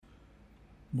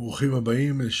ברוכים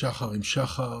הבאים לשחר עם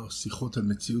שחר, שיחות על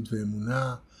מציאות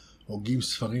ואמונה, הוגים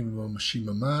ספרים וממשי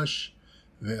ממש,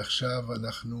 ועכשיו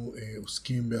אנחנו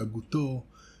עוסקים בהגותו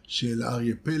של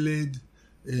אריה פלד,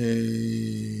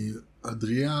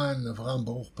 אדריאן, אברהם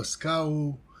ברוך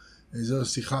פסקאו. זו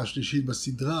השיחה השלישית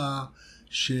בסדרה,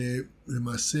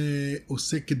 שלמעשה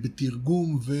עוסקת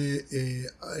בתרגום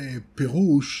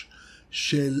ופירוש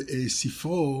של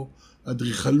ספרו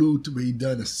אדריכלות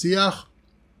בעידן השיח.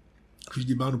 כפי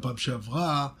שדיברנו פעם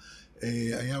שעברה,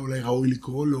 היה אולי ראוי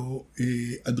לקרוא לו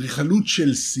אדריכלות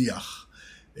של שיח.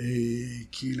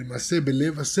 כי למעשה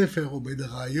בלב הספר עומד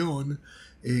הרעיון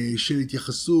של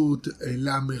התייחסות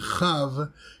למרחב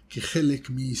כחלק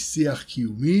משיח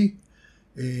קיומי.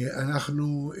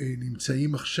 אנחנו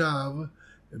נמצאים עכשיו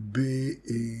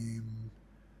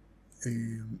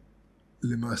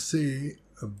למעשה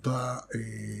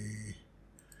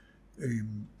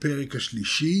בפרק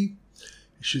השלישי,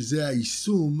 שזה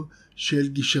היישום של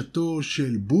גישתו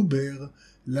של בובר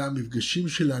למפגשים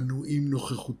שלנו עם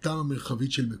נוכחותם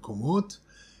המרחבית של מקומות.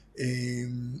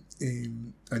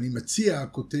 אני מציע,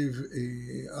 כותב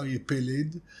אריה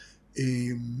פלד,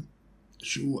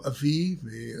 שהוא אבי,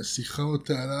 והשיחות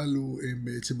הללו הן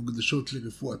בעצם מוקדשות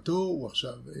לרפואתו, הוא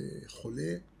עכשיו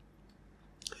חולה.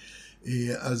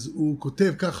 אז הוא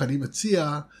כותב כך: אני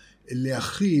מציע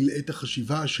להכיל את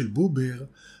החשיבה של בובר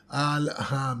על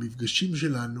המפגשים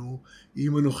שלנו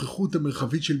עם הנוכחות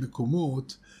המרחבית של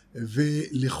מקומות,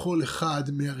 ולכל אחד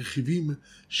מהרכיבים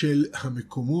של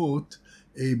המקומות,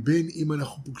 בין אם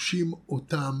אנחנו פוגשים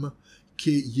אותם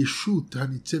כישות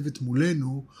הניצבת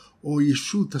מולנו, או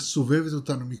ישות הסובבת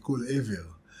אותנו מכל עבר.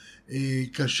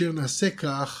 כאשר נעשה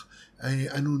כך,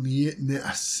 אנו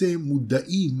נעשה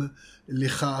מודעים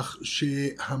לכך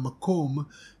שהמקום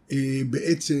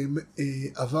בעצם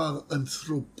עבר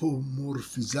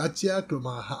אנתרופומורפיזציה,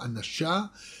 כלומר האנשה,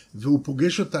 והוא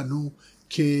פוגש אותנו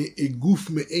כגוף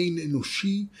מעין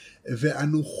אנושי,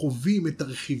 ואנו חווים את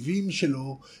הרכיבים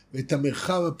שלו ואת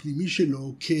המרחב הפנימי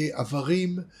שלו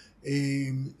כעברים,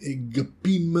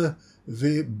 גפים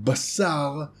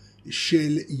ובשר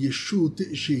של ישות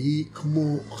שהיא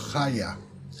כמו חיה.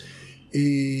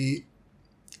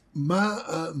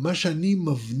 מה שאני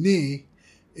מבנה,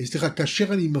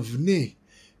 כאשר אני מבנה,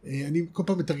 אני כל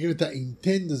פעם מתרגם את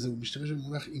האינטנד הזה, הוא משתמש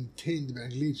במונח אינטנד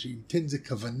באנגלית, שאינטנד זה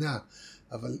כוונה,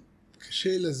 אבל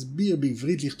קשה להסביר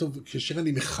בעברית, לכתוב כאשר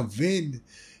אני מכוון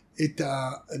את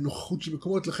הנוכחות של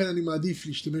מקומות, לכן אני מעדיף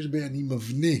להשתמש אני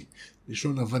מבנה,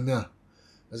 לשון הבנה.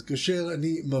 אז כאשר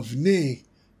אני מבנה,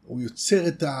 או יוצר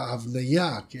את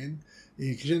ההבניה, כן?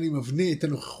 כאשר אני מבנה את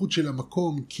הנוכחות של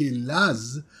המקום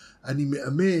כלז, אני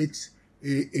מאמץ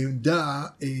עמדה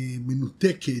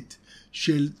מנותקת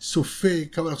של צופה,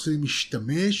 כמה אנחנו עושים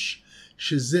משתמש,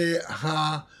 שזה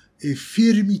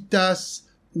הפירמיטס,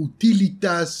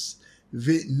 אוטיליטס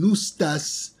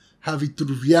ונוסטס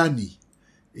הוויטרוביאני.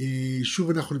 שוב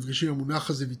אנחנו נפגשים עם המונח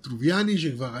הזה ויטרוביאני,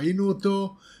 שכבר ראינו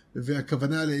אותו,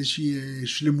 והכוונה לאיזושהי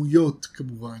שלמויות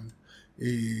כמובן,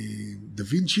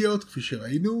 דווינצ'יות כפי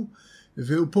שראינו,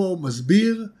 והוא פה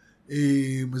מסביר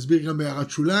גם בהערת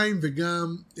שוליים,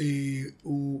 וגם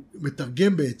הוא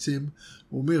מתרגם בעצם,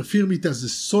 הוא אומר פירמיטס זה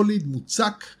סוליד,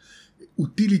 מוצק,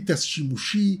 אוטיליטס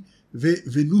שימושי,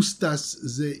 ונוסטס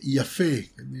זה יפה,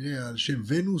 נראה על שם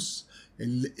ונוס,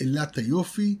 אלת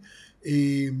היופי.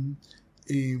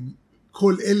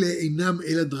 כל אלה אינם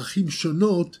אלא דרכים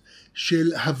שונות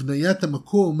של הבניית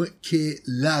המקום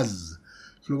כלז.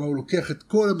 כלומר, הוא לוקח את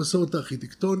כל המסורת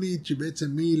הארכיטקטונית,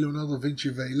 שבעצם מלאונרדו וינצ'י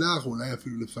ואילך, אולי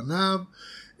אפילו לפניו,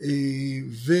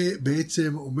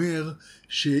 ובעצם אומר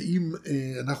שאם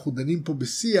אנחנו דנים פה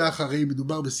בשיח, הרי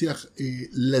מדובר בשיח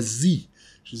לזי,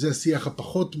 שזה השיח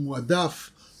הפחות מועדף,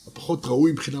 הפחות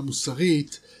ראוי מבחינה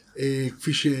מוסרית,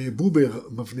 כפי שבובר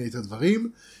מבנה את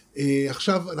הדברים.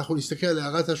 עכשיו אנחנו נסתכל על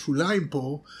הערת השוליים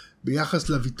פה, ביחס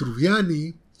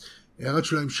לויטרוביאני, הערת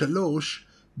שוליים 3,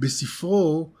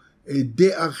 בספרו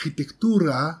דה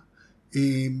ארכיטקטורה,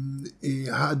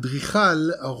 האדריכל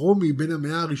הרומי בין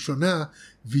המאה הראשונה,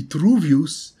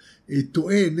 ויטרוביוס,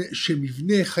 טוען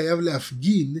שמבנה חייב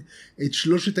להפגין את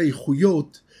שלושת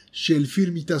האיכויות של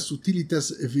פירמיטס,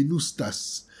 אוטיליטס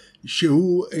ונוסטס,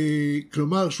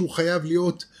 כלומר שהוא חייב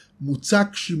להיות מוצק,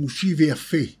 שימושי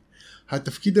ויפה.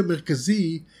 התפקיד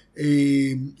המרכזי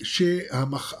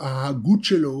שההגות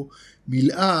שלו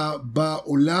מילאה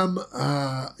בעולם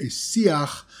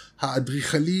השיח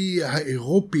האדריכלי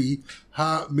האירופי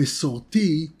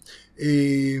המסורתי,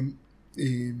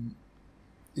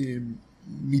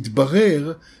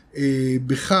 מתברר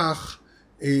בכך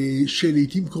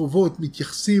שלעיתים קרובות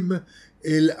מתייחסים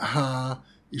אל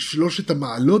שלושת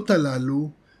המעלות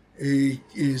הללו,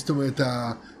 זאת אומרת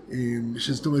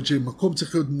זאת אומרת שמקום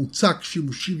צריך להיות מוצק,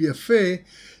 שימושי ויפה,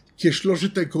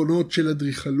 כשלושת העקרונות של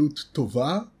אדריכלות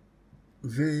טובה,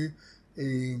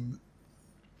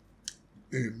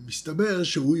 ומסתבר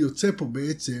שהוא יוצא פה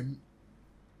בעצם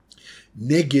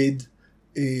נגד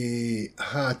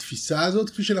התפיסה הזאת,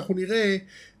 כפי שאנחנו נראה,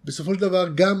 בסופו של דבר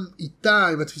גם איתה,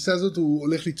 עם התפיסה הזאת הוא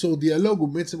הולך ליצור דיאלוג, הוא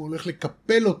בעצם הולך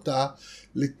לקפל אותה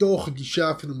לתוך הגישה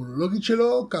הפנומנולוגית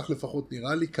שלו, כך לפחות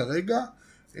נראה לי כרגע,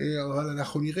 אבל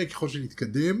אנחנו נראה ככל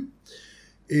שנתקדם.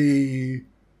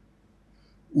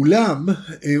 אולם,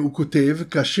 הוא כותב,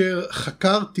 כאשר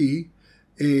חקרתי,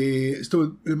 זאת אומרת,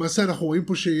 למעשה אנחנו רואים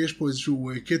פה שיש פה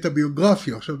איזשהו קטע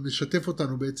ביוגרפי, עכשיו נשתף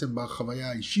אותנו בעצם בחוויה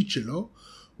האישית שלו.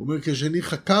 הוא אומר, כשאני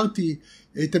חקרתי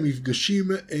את המפגשים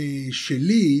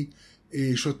שלי,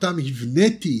 שאותם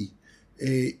הבניתי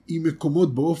עם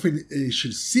מקומות באופן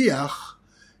של שיח,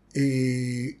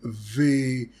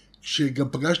 וכשגם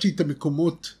פגשתי את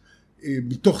המקומות,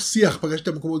 מתוך שיח פגשתי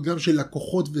את המקומות גם של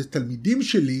לקוחות ותלמידים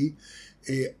שלי,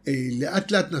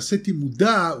 לאט לאט נעשיתי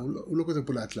מודע, הוא לא כותב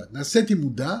פה לאט לאט, נעשיתי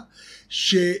מודע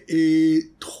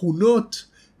שתכונות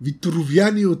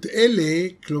ויטרוביאניות אלה,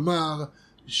 כלומר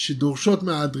שדורשות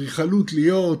מהאדריכלות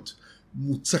להיות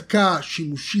מוצקה,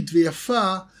 שימושית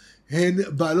ויפה, הן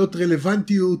בעלות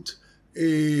רלוונטיות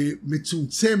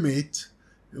מצומצמת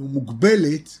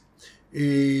ומוגבלת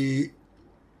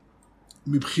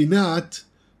מבחינת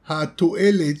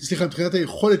מבחינת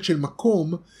היכולת של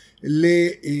מקום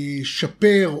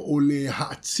לשפר או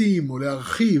להעצים או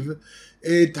להרחיב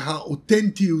את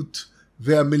האותנטיות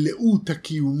והמלאות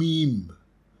הקיומיים.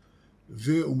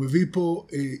 והוא מביא פה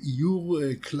איור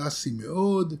קלאסי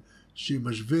מאוד,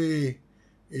 שמשווה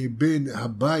בין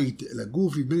הבית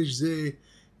לגוף, נדמה לי שזה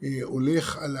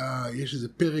הולך על יש איזה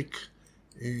פרק,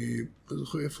 לא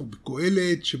זוכר איפה,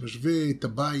 בקהלת, שמשווה את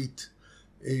הבית,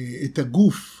 את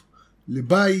הגוף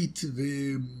לבית,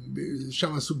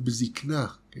 ושם עסוק בזקנה,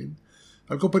 כן?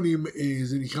 על כל פנים,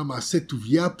 זה נקרא מעשה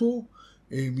טוביה פה,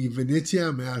 מוונציה,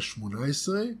 המאה ה-18.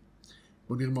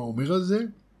 בואו נראה מה הוא אומר על זה.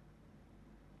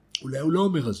 אולי הוא לא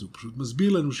אומר על זה, הוא פשוט מסביר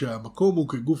לנו שהמקום הוא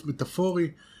כגוף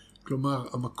מטאפורי, כלומר,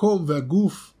 המקום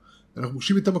והגוף, אנחנו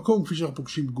פוגשים את המקום כפי שאנחנו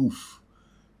פוגשים גוף.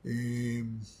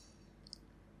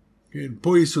 כן,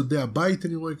 פה יסודי הבית,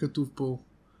 אני רואה כתוב פה.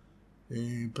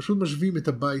 פשוט משווים את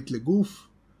הבית לגוף.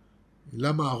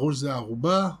 למה הראש זה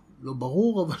הערובה? לא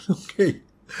ברור, אבל אוקיי.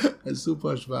 עשו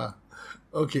פה השוואה.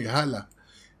 אוקיי, הלאה.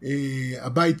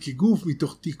 הבית כגוף,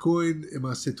 מתוך טי כהן,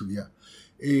 מעשה טוביה.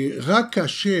 רק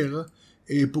כאשר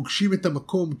פוגשים את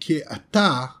המקום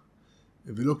כאתה,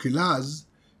 ולא כלז,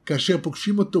 כאשר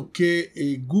פוגשים אותו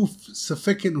כגוף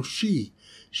ספק אנושי,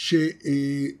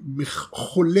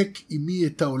 שחולק עמי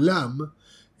את העולם,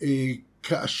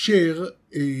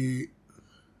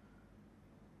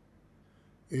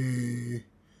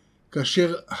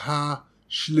 כאשר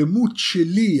השלמות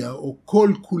שלי, או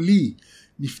כל כולי,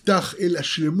 נפתח אל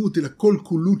השלמות, אל הכל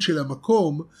כולות של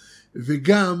המקום,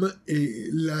 וגם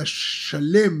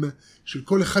לשלם של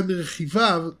כל אחד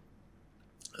מרכיביו,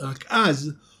 רק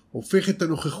אז הופך את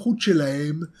הנוכחות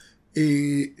שלהם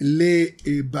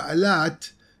לבעלת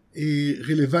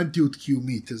רלוונטיות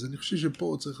קיומית. אז אני חושב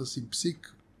שפה צריך לשים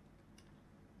פסיק.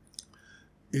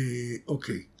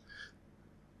 אוקיי.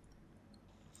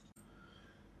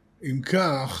 אם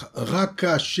כך, רק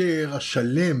כאשר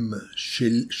השלם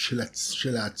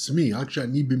של העצמי, רק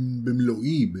שאני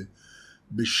במלואי,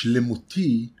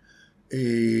 בשלמותי,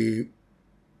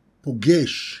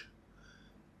 פוגש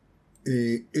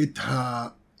את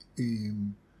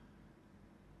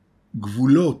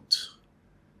הגבולות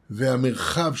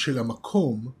והמרחב של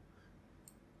המקום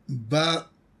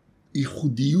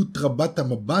בייחודיות רבת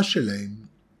המבע שלהם,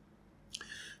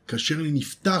 כאשר אני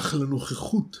נפתח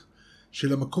לנוכחות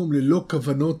של המקום ללא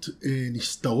כוונות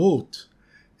נסתרות,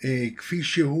 כפי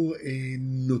שהוא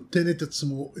נותן את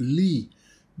עצמו לי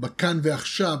בכאן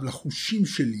ועכשיו, לחושים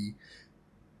שלי,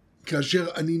 כאשר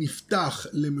אני נפתח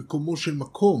למקומו של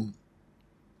מקום,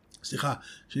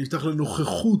 שנפתח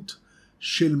לנוכחות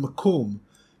של מקום,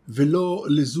 ולא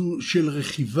לזו של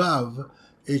רכיביו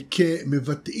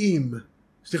כמבטאים,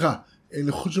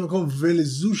 נוכחות של מקום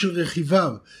ולזו של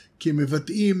רכיביו,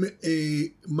 כמבטאים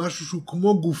משהו שהוא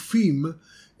כמו גופים,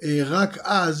 רק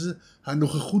אז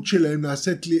הנוכחות שלהם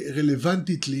נעשית לי,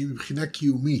 רלוונטית לי מבחינה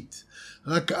קיומית.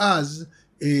 רק אז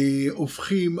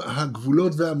הופכים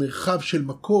הגבולות והמרחב של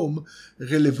מקום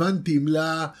רלוונטיים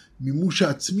למימוש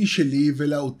העצמי שלי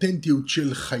ולאותנטיות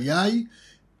של חיי.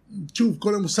 שוב,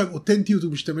 כל המושג אותנטיות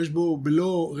הוא משתמש בו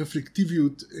בלא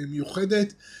רפלקטיביות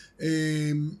מיוחדת.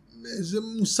 זה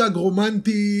מושג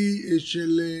רומנטי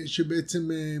שבעצם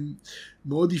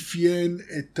מאוד אפיין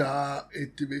את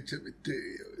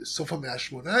סוף המאה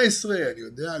ה-18, אני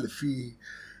יודע, לפי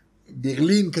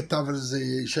ברלין כתב על זה,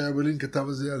 ישעיה ברלין כתב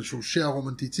על זה, על שורשי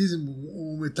הרומנטיציזם,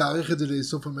 הוא מתארך את זה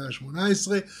לסוף המאה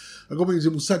ה-18, על כל פנים זה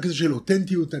מושג כזה של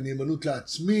אותנטיות, הנאמנות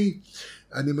לעצמי,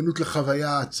 הנאמנות לחוויה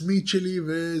העצמית שלי,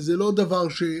 וזה לא דבר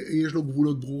שיש לו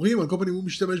גבולות ברורים, על כל פנים הוא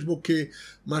משתמש בו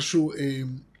כמשהו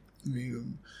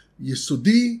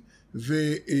יסודי,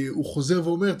 והוא חוזר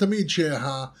ואומר תמיד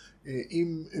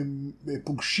שאם הם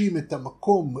פוגשים את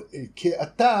המקום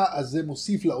כאתה, אז זה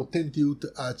מוסיף לאותנטיות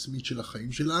העצמית של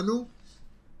החיים שלנו.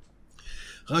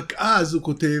 רק אז הוא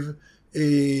כותב,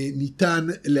 ניתן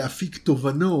להפיק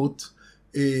תובנות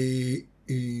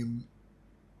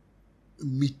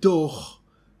מתוך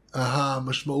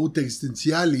המשמעות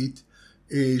האקזיסטנציאלית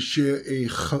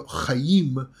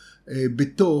שחיים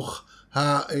בתוך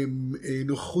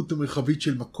הנוכחות המרחבית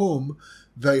של מקום,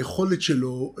 והיכולת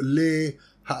שלו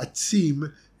להעצים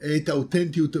את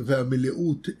האותנטיות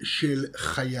והמלאות של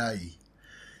חיי.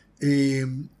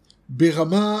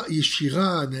 ברמה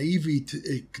ישירה, נאיבית,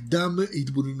 קדם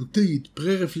התבוננותית,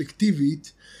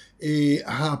 פרה-רפלקטיבית,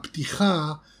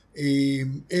 הפתיחה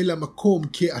אל המקום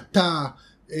כאתה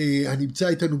הנמצא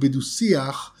איתנו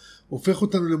בדו-שיח, הופך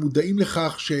אותנו למודעים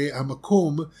לכך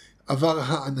שהמקום עבר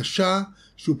האנשה,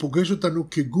 שהוא פוגש אותנו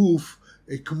כגוף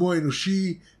כמו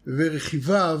אנושי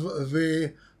ורכיביו,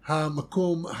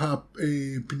 והמקום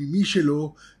הפנימי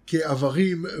שלו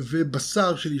כעברים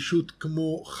ובשר של אישות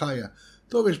כמו חיה.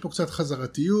 טוב, יש פה קצת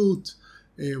חזרתיות,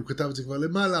 הוא כתב את זה כבר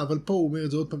למעלה, אבל פה הוא אומר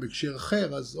את זה עוד פעם בהקשר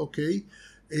אחר, אז אוקיי.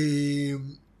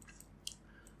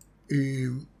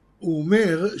 הוא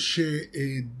אומר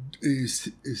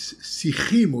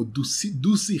ששיחים או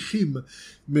דו-שיחים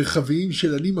מרחביים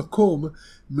של אני מקום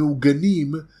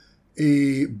מעוגנים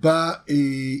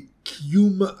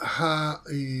בקיום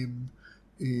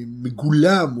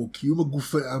המגולם או קיום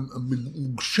הגוף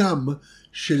המוגשם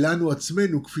שלנו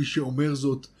עצמנו, כפי שאומר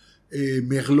זאת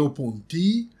מרלו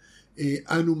פונטי.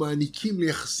 אנו מעניקים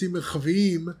ליחסים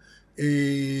מרחביים,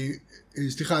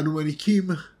 אנו מעניקים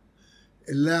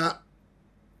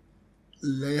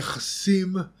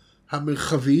ליחסים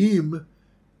המרחביים,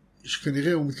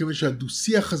 שכנראה הוא מתכוון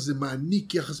שהדו-שיח הזה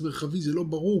מעניק יחס מרחבי, זה לא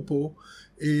ברור פה,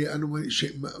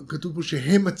 כתוב פה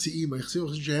שהם מציעים, היחסים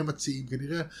המרחביים שהם מציעים,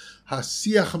 כנראה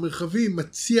השיח המרחבי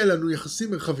מציע לנו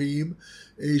יחסים מרחביים,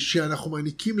 שאנחנו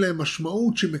מעניקים להם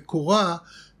משמעות שמקורה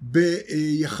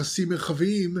ביחסים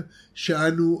מרחביים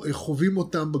שאנו חווים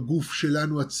אותם בגוף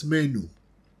שלנו עצמנו.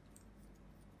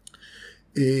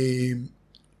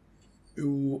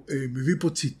 הוא מביא פה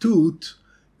ציטוט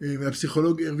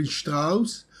מהפסיכולוג ארווין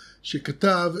שטראוס,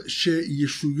 שכתב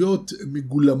שישויות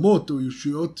מגולמות או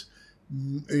ישויות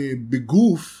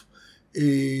בגוף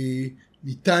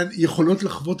יכולות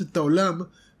לחוות את העולם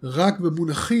רק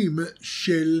במונחים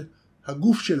של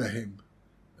הגוף שלהם,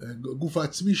 הגוף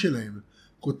העצמי שלהם.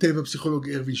 כותב הפסיכולוג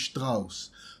ארווין שטראוס,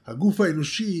 הגוף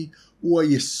האנושי הוא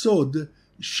היסוד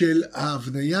של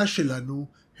ההבניה שלנו,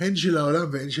 הן של העולם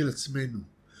והן של עצמנו.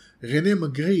 רנה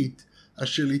מגריט,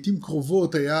 אשר לעתים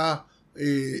קרובות היה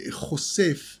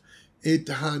חושף את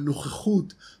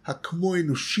הנוכחות הכמו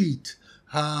אנושית,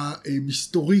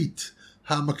 המסתורית,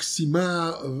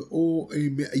 המקסימה או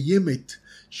מאיימת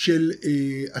של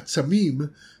עצמים,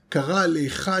 קרא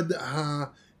לאחד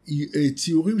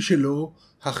הציורים שלו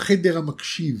החדר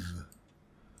המקשיב.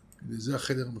 זה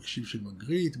החדר המקשיב של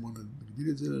מגריט, בואו נגדיל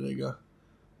את זה לרגע.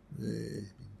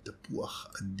 תפוח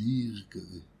אדיר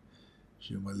כזה,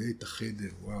 שמלא את החדר,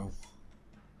 וואו.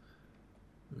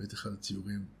 באמת אחד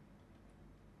הציורים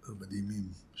המדהימים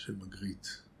של מגריט.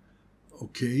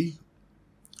 אוקיי.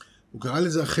 הוא קרא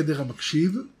לזה החדר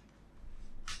המקשיב.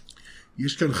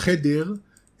 יש כאן חדר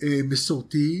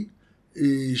מסורתי,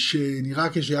 שנראה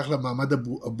כשייך למעמד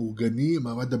הבורגני,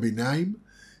 מעמד הביניים,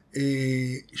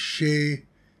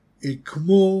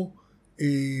 שכמו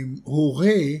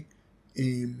הורה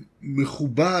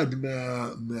מכובד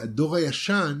מהדור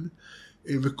הישן,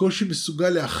 וקושי מסוגל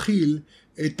להכיל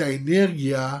את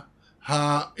האנרגיה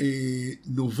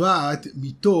הנובעת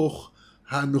מתוך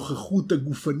הנוכחות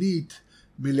הגופנית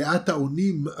מלאת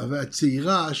האונים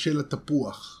והצעירה של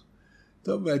התפוח.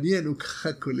 טוב, מעניין, הוא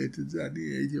ככה קולט את זה, אני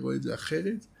הייתי רואה את זה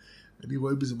אחרת, אני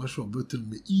רואה בזה משהו הרבה יותר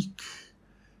מעיק,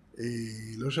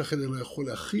 לא שהחדר לא יכול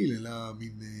להכיל, אלא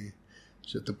מין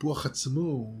שהתפוח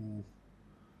עצמו,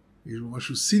 יש בו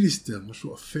משהו סיניסטר,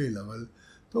 משהו אפל, אבל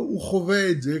טוב, הוא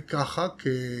חווה את זה ככה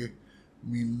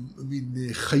כמין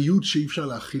חיות שאי אפשר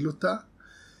להכיל אותה.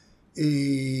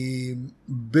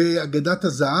 באגדת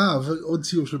הזהב, עוד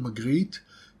ציור של מגריט,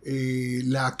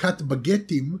 להקת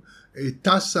בגטים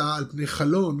טסה על פני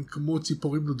חלון כמו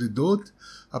ציפורים נודדות.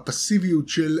 הפסיביות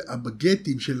של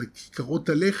הבגטים, של כיכרות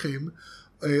הלחם,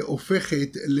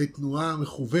 הופכת לתנועה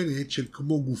מכוונת של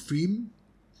כמו גופים.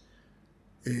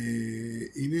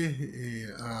 הנה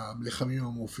הלחמים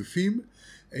המעופפים.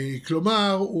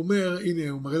 כלומר, הוא אומר, הנה,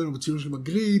 הוא מראה לנו בציור של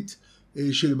מגריט,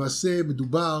 שלמעשה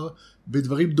מדובר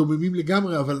בדברים דוממים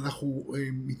לגמרי, אבל אנחנו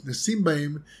מתנסים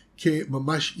בהם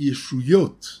כממש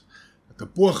ישויות.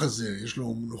 התפוח הזה, יש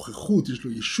לו נוכחות, יש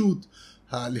לו ישות.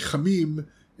 הלחמים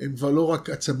הם כבר לא רק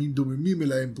עצמים דוממים,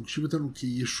 אלא הם פוגשים אותנו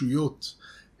כישויות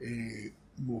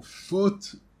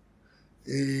מעופפות.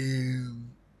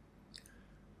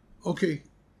 אוקיי,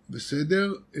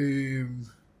 בסדר.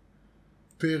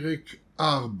 פרק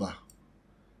 4.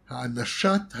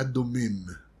 האנשת הדומם.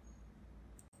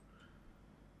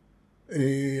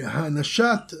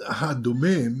 האנשת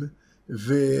הדומם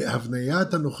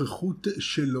והבניית הנוכחות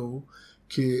שלו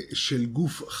כשל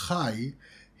גוף חי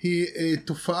היא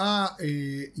תופעה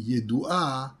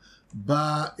ידועה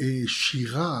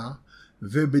בשירה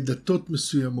ובדתות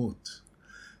מסוימות.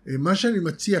 מה שאני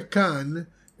מציע כאן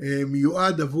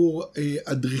מיועד עבור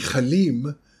אדריכלים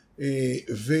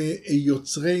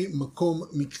ויוצרי מקום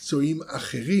מקצועיים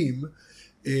אחרים,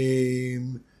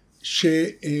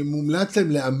 שמומלץ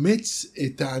להם לאמץ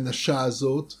את האנשה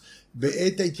הזאת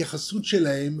בעת ההתייחסות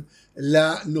שלהם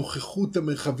לנוכחות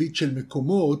המרחבית של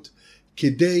מקומות,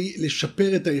 כדי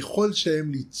לשפר את היכולת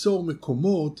שלהם ליצור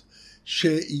מקומות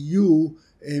שיהיו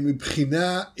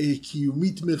מבחינה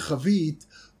קיומית מרחבית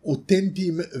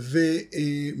אותנטיים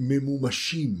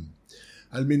וממומשים.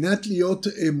 על מנת להיות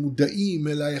מודעים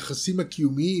אל היחסים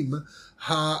הקיומיים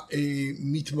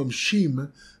המתממשים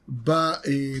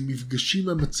במפגשים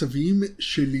המצביים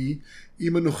שלי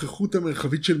עם הנוכחות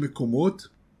המרחבית של מקומות,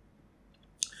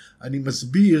 אני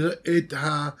מסביר את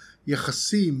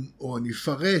היחסים, או אני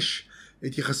אפרש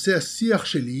את יחסי השיח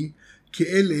שלי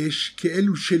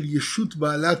כאלו של ישות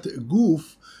בעלת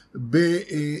גוף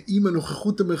עם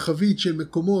הנוכחות המרחבית של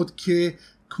מקומות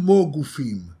כמו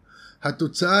גופים.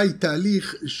 התוצאה היא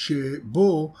תהליך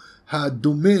שבו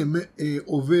הדומם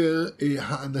עובר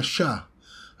האנשה.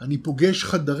 אני פוגש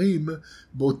חדרים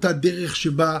באותה דרך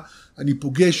שבה אני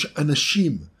פוגש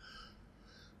אנשים,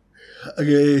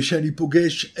 שאני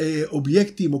פוגש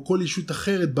אובייקטים או כל ישות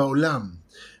אחרת בעולם.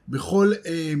 בכל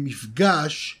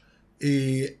מפגש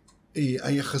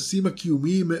היחסים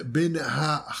הקיומיים בין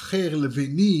האחר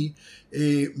לביני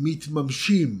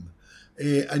מתממשים.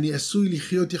 אני עשוי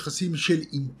לחיות יחסים של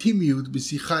אינטימיות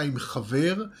בשיחה עם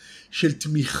חבר, של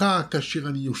תמיכה כאשר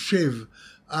אני יושב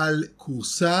על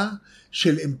קורסה,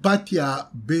 של אמפתיה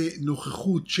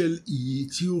בנוכחות של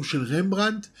ציור של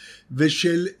רמברנדט,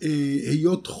 ושל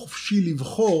היות חופשי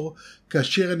לבחור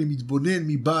כאשר אני מתבונן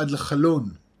מבעד לחלון.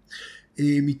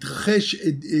 מתרחש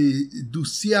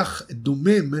דו-שיח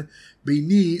דומם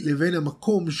ביני לבין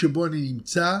המקום שבו אני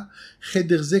נמצא.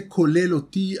 חדר זה כולל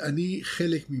אותי, אני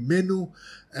חלק ממנו,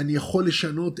 אני יכול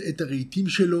לשנות את הרהיטים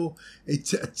שלו, את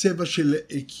הצבע של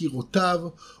קירותיו,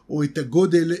 או את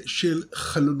הגודל של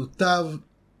חלונותיו.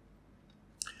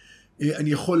 אני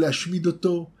יכול להשמיד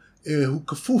אותו, הוא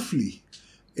כפוף לי.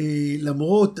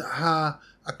 למרות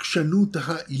העקשנות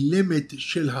האילמת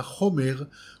של החומר,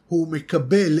 הוא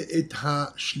מקבל את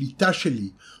השליטה שלי,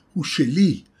 הוא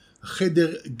שלי.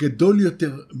 החדר גדול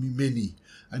יותר ממני,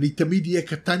 אני תמיד אהיה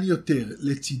קטן יותר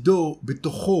לצידו,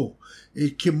 בתוכו,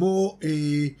 כמו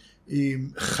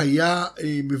חיה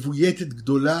מבויתת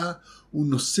גדולה, הוא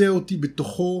נושא אותי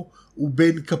בתוכו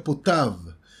ובין כפותיו.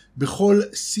 בכל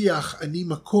שיח אני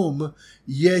מקום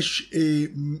יש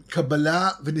קבלה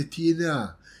ונתינה,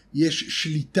 יש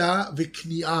שליטה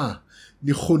וכניעה,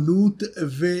 נכונות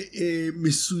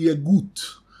ומסויגות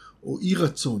או אי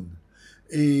רצון.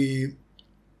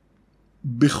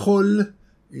 בכל,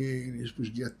 יש פה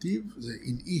שגיאת טיב, זה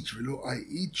in each ולא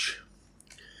I each.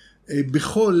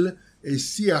 בכל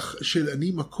שיח של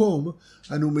אני מקום,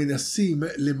 אנו מנסים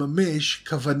לממש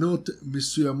כוונות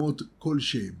מסוימות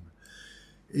כלשהם.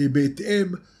 בהתאם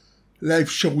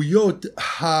לאפשרויות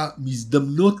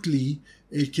המזדמנות לי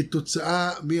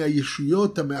כתוצאה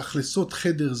מהישויות המאכלסות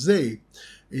חדר זה,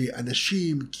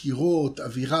 אנשים, קירות,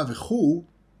 אווירה וכו',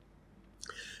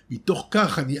 מתוך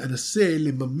כך אני אנסה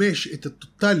לממש את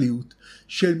הטוטליות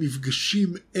של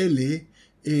מפגשים אלה,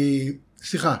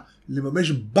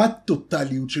 לממש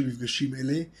בטוטליות של מפגשים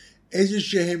אלה, איזה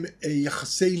שהם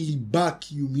יחסי ליבה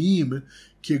קיומיים,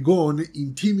 כגון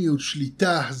אינטימיות,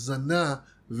 שליטה, הזנה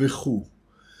וכו'.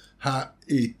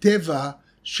 הטבע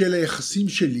של היחסים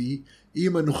שלי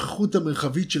עם הנוכחות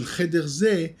המרחבית של חדר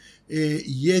זה,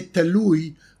 יהיה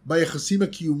תלוי ביחסים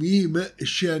הקיומיים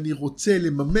שאני רוצה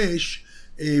לממש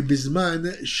בזמן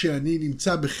שאני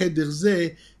נמצא בחדר זה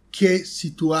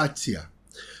כסיטואציה.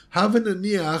 הבה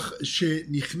נניח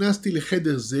שנכנסתי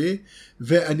לחדר זה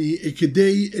ואני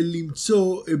כדי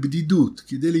למצוא בדידות,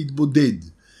 כדי להתבודד,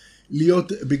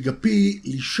 להיות בגפי,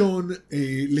 לישון,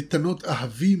 לתנות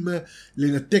אהבים,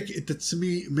 לנתק את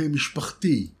עצמי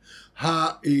ממשפחתי.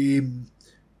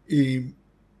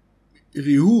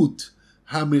 הריהוט,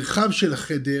 המרחב של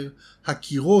החדר,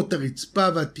 הקירות, הרצפה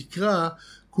והתקרה,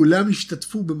 כולם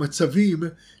השתתפו במצבים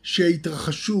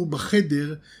שהתרחשו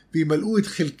בחדר וימלאו את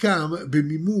חלקם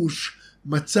במימוש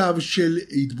מצב של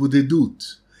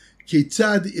התבודדות.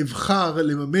 כיצד אבחר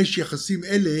לממש יחסים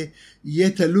אלה יהיה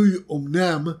תלוי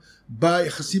אומנם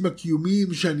ביחסים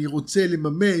הקיומיים שאני רוצה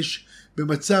לממש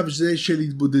במצב זה של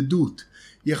התבודדות.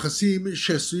 יחסים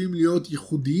שעשויים להיות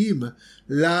ייחודיים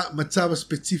למצב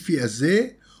הספציפי הזה,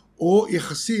 או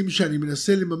יחסים שאני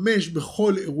מנסה לממש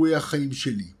בכל אירועי החיים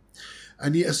שלי.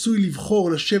 אני עשוי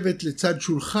לבחור לשבת לצד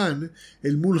שולחן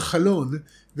אל מול חלון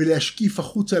ולהשקיף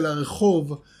החוצה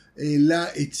לרחוב,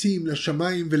 לעצים,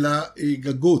 לשמיים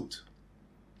ולגגות.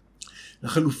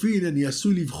 לחלופין, אני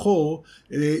עשוי לבחור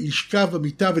לשכב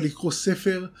במיטה ולקרוא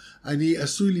ספר, אני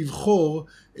עשוי לבחור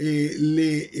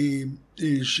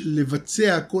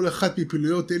לבצע כל אחת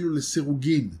מפעילויות אלו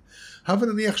לסירוגין.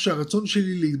 אבל נניח שהרצון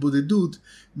שלי להתבודדות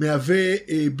מהווה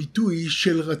ביטוי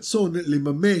של רצון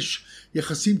לממש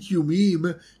יחסים קיומיים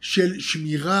של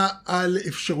שמירה על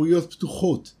אפשרויות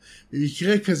פתוחות.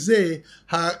 במקרה כזה,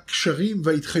 הקשרים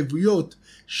וההתחייבויות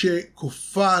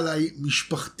שכופה עליי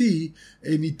משפחתי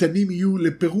ניתנים יהיו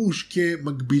לפירוש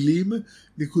כמקבילים,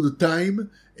 נקודתיים.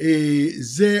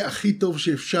 זה הכי טוב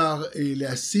שאפשר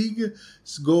להשיג,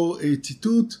 סגור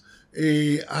ציטוט.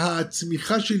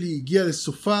 הצמיחה שלי הגיעה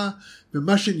לסופה,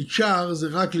 ומה שנשאר זה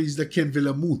רק להזדקן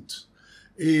ולמות.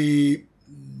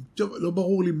 טוב, לא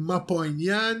ברור לי מה פה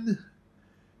העניין.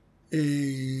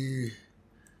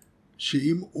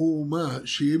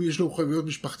 שאם יש לו חייבויות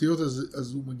משפחתיות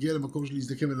אז הוא מגיע למקום של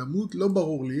להזדקן ולמות, לא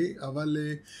ברור לי, אבל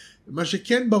מה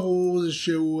שכן ברור זה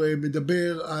שהוא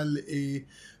מדבר על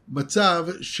מצב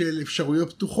של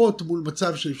אפשרויות פתוחות מול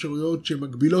מצב של אפשרויות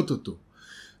שמגבילות אותו.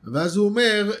 ואז הוא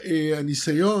אומר,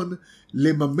 הניסיון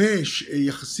לממש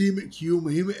יחסים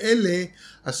קיומיים אלה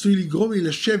עשוי לגרום לי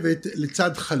לשבת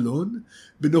לצד חלון,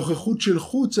 בנוכחות של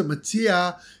חוץ המציע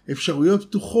אפשרויות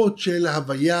פתוחות של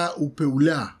הוויה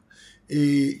ופעולה.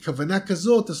 כוונה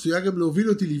כזאת עשויה גם להוביל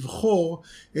אותי לבחור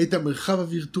את המרחב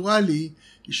הווירטואלי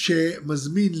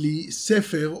שמזמין לי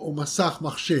ספר או מסך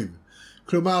מחשב.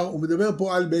 כלומר, הוא מדבר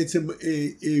פה על בעצם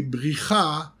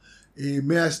בריחה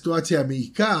מהסיטואציה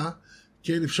המעיקה,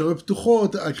 כן, אפשרויות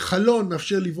פתוחות, החלון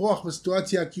מאפשר לברוח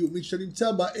מהסיטואציה הקיומית שאתה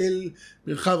נמצא בה אל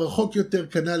מרחב רחוק יותר,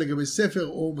 כנ"ל לגבי ספר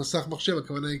או מסך מחשב.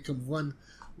 הכוונה היא כמובן,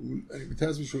 אני מתאר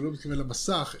לעצמי שהוא לא מתכוון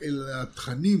למסך, אלא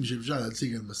התכנים שאפשר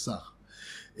להציג על מסך.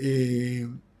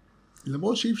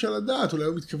 למרות שאי אפשר לדעת, אולי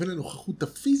הוא מתכוון לנוכחות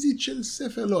הפיזית של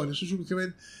ספר, לא, אני חושב שהוא מתכוון,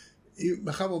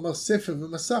 מאחר הוא אמר ספר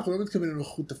ומסך, הוא לא מתכוון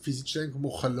לנוכחות הפיזית שלהם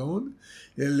כמו חלון,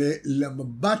 אלא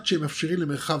למבט שהם מאפשרים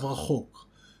למרחב רחוק.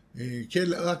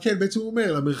 כן, בעצם הוא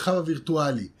אומר, למרחב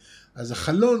הווירטואלי. אז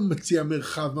החלון מציע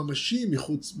מרחב ממשי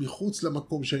מחוץ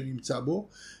למקום שאני נמצא בו,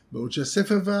 בעוד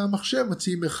שהספר והמחשב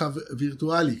מציעים מרחב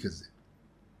וירטואלי כזה.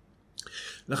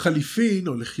 לחליפין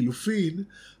או לחילופין,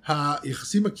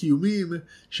 היחסים הקיומיים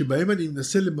שבהם אני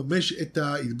מנסה לממש את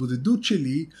ההתבודדות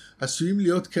שלי, עשויים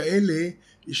להיות כאלה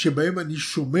שבהם אני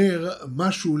שומר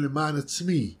משהו למען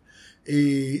עצמי,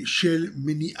 של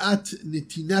מניעת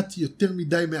נתינת יותר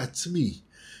מדי מעצמי.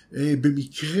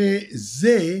 במקרה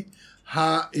זה,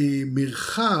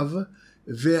 המרחב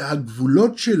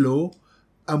והגבולות שלו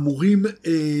אמורים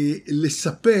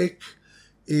לספק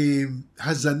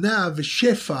הזנה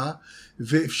ושפע,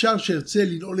 ואפשר שירצה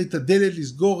לנעול את הדלת,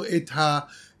 לסגור את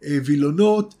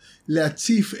הווילונות,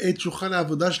 להציף את שולחן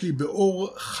העבודה שלי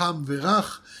באור חם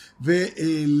ורח,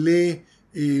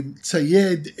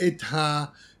 ולצייד את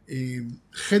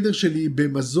החדר שלי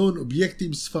במזון,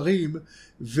 אובייקטים, ספרים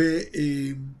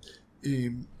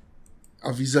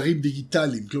ואביזרים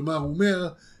דיגיטליים. כלומר, הוא אומר,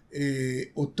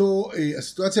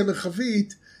 הסיטואציה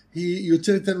המרחבית היא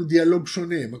יוצרת איתנו דיאלוג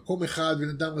שונה. מקום אחד, בן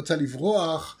אדם רצה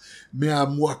לברוח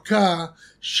מהמועקה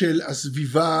של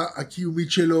הסביבה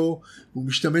הקיומית שלו, הוא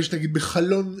משתמש נגיד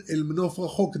בחלון אל מנוף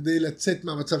רחוק כדי לצאת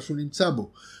מהמצב שהוא נמצא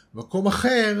בו. מקום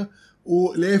אחר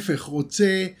הוא להפך,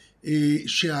 רוצה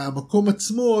שהמקום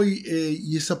עצמו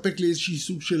יספק לי איזושהי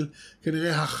סוג של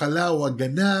כנראה הכלה או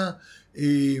הגנה,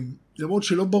 למרות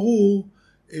שלא ברור,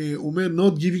 הוא אומר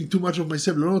not giving too much of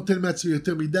myself, לא נותן מעצמי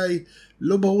יותר מדי,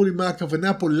 לא ברור לי מה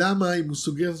הכוונה פה, למה אם הוא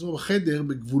סוגר את עצמו בחדר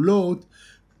בגבולות,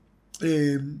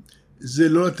 זה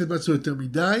לא לתת מעצמו יותר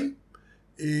מדי.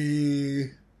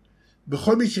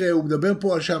 בכל מקרה הוא מדבר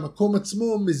פה על שהמקום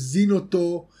עצמו מזין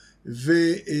אותו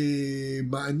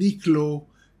ומעניק לו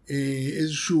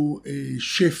איזשהו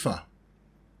שפע.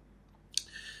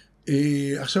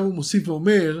 עכשיו הוא מוסיף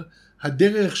ואומר,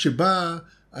 הדרך שבה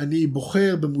אני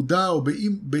בוחר במודע או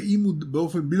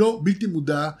באופן בלתי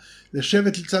מודע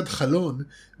לשבת לצד חלון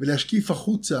ולהשקיף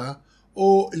החוצה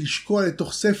או לשקוע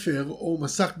לתוך ספר או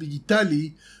מסך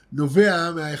דיגיטלי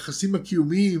נובע מהיחסים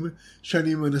הקיומיים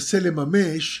שאני מנסה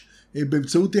לממש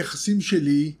באמצעות היחסים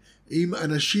שלי עם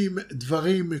אנשים,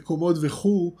 דברים, מקומות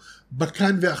וכו'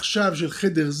 בכאן ועכשיו של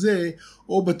חדר זה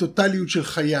או בטוטליות של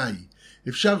חיי.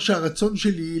 אפשר שהרצון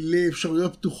שלי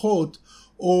לאפשרויות פתוחות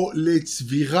או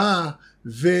לצבירה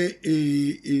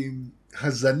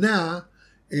והזנה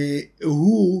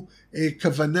הוא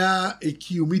כוונה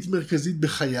קיומית מרכזית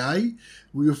בחיי,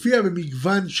 והוא יופיע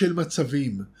במגוון של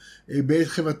מצבים, בעת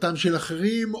חברתם של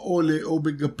אחרים או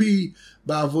בגפי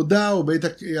בעבודה או בעת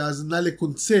ההאזנה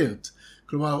לקונצרט.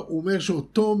 כלומר הוא אומר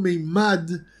שאותו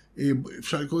מימד,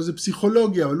 אפשר לקרוא לזה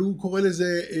פסיכולוגיה, אבל הוא קורא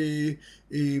לזה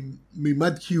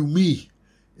מימד קיומי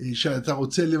שאתה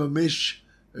רוצה לממש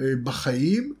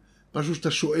בחיים, משהו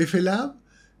שאתה שואף אליו,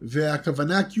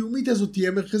 והכוונה הקיומית הזאת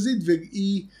תהיה מרכזית,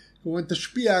 והיא כמובן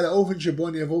תשפיע על האופן שבו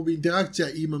אני אעבור באינטראקציה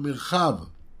עם המרחב.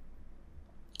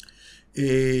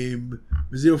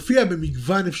 וזה יופיע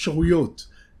במגוון אפשרויות,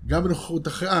 גם בנוכחות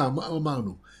אחרת,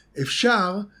 אמרנו,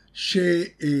 אפשר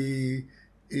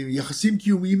שיחסים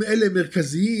קיומיים אלה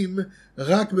מרכזיים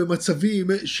רק במצבים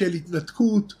של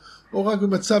התנתקות, או רק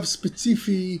במצב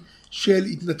ספציפי של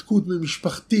התנתקות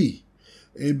ממשפחתי.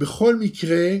 בכל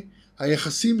מקרה,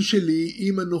 היחסים שלי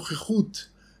עם הנוכחות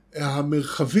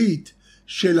המרחבית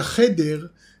של החדר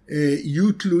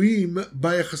יהיו תלויים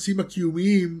ביחסים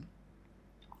הקיומיים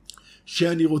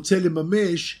שאני רוצה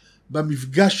לממש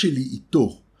במפגש שלי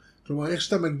איתו. כלומר, איך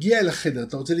שאתה מגיע לחדר,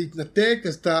 אתה רוצה להתנתק,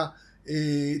 אז אתה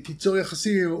תיצור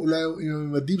יחסים אולי עם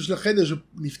הממדים של החדר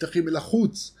שנפתחים אל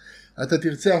החוץ. אתה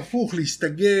תרצה הפוך,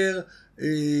 להסתגר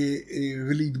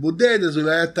ולהתבודד, אז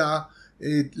אולי אתה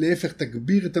להפך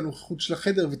תגביר את הנוכחות של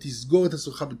החדר ותסגור את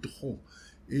עצמך בתוכו.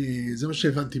 זה מה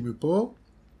שהבנתי מפה.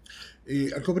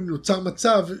 על כל פנים נוצר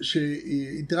מצב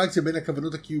שאינטראקציה בין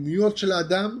הכוונות הקיומיות של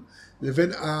האדם לבין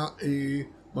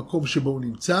המקום שבו הוא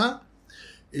נמצא.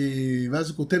 ואז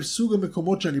הוא כותב סוג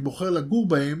המקומות שאני בוחר לגור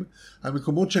בהם,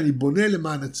 המקומות שאני בונה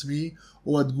למען עצמי,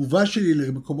 או התגובה שלי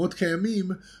למקומות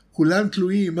קיימים, כולם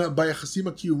תלויים ביחסים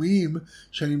הקיומיים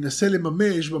שאני מנסה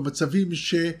לממש במצבים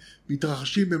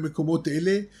שמתרחשים במקומות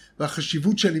אלה,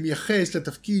 והחשיבות שאני מייחס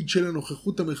לתפקיד של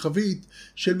הנוכחות המרחבית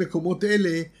של מקומות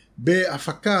אלה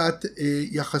בהפקת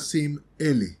יחסים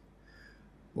אלה.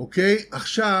 אוקיי,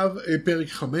 עכשיו פרק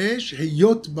 5,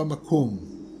 היות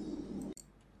במקום.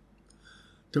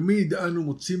 תמיד אנו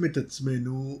מוצאים את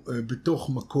עצמנו בתוך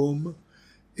מקום,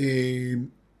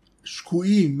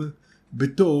 שקועים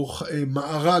בתוך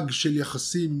מארג של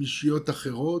יחסים עם אישיות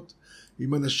אחרות,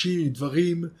 עם אנשים, עם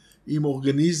דברים, עם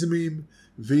אורגניזמים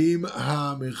ועם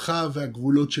המרחב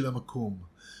והגבולות של המקום.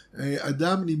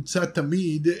 אדם נמצא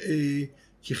תמיד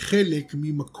כחלק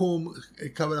ממקום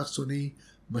קו אלכסוני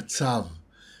מצב.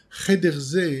 חדר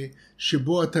זה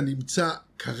שבו אתה נמצא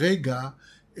כרגע,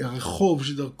 הרחוב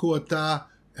שדרכו אתה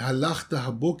הלכת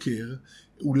הבוקר,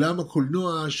 אולם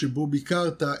הקולנוע שבו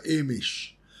ביקרת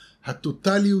אמש.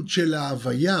 הטוטליות של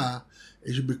ההוויה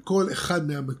שבכל אחד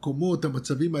מהמקומות,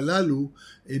 המצבים הללו,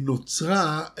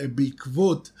 נוצרה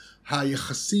בעקבות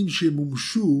היחסים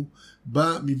שמומשו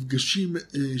במפגשים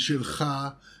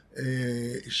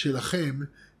שלכם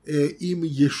עם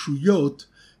ישויות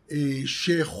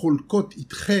שחולקות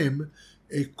איתכם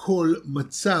כל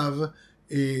מצב,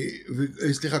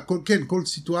 כל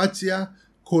סיטואציה,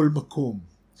 כל מקום.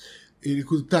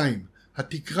 נקודתיים,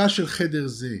 התקרה של חדר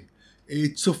זה,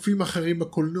 צופים אחרים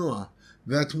בקולנוע,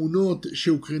 והתמונות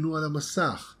שהוקרנו על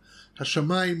המסך,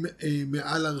 השמיים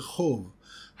מעל הרחוב,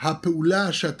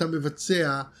 הפעולה שאתה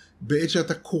מבצע בעת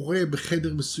שאתה קורא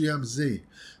בחדר מסוים זה,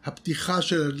 הפתיחה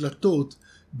של הדלתות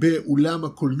באולם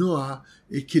הקולנוע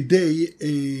כדי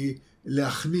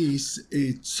להכניס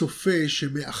צופה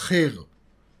שמאחר,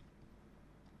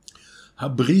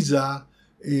 הבריזה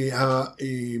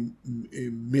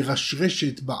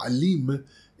המרשרשת בעלים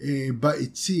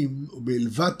בעצים או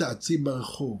בלבת העצים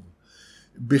ברחוב,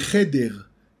 בחדר,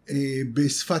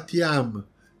 בשפת ים,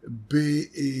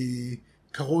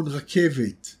 בקרון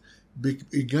רכבת,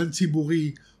 בגן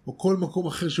ציבורי או כל מקום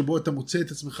אחר שבו אתה מוצא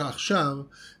את עצמך עכשיו,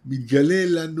 מתגלה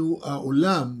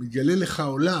לך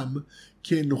העולם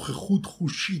כנוכחות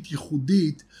חושית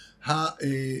ייחודית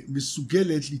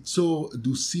המסוגלת ליצור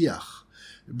דו-שיח.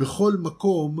 בכל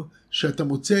מקום שאתה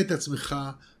מוצא את עצמך,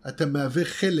 אתה מהווה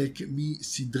חלק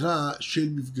מסדרה של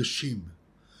מפגשים.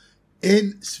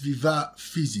 אין סביבה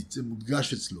פיזית, זה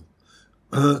מודגש אצלו.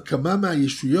 כמה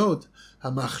מהישויות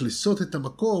המאכלסות את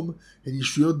המקום הן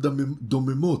ישויות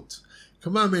דוממות.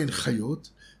 כמה מהן חיות,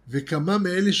 וכמה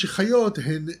מאלה שחיות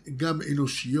הן גם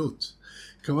אנושיות.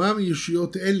 כמה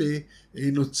מישויות אלה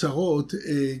נוצרות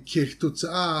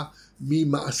כתוצאה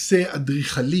ממעשה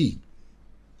אדריכלי.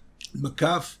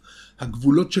 מקף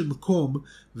הגבולות של מקום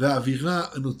והאווירה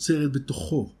הנוצרת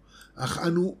בתוכו. אך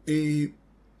אנו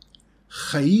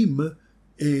חיים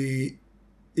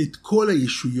את כל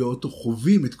הישויות, או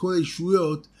חווים את כל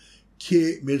הישויות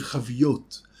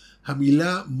כמרחביות.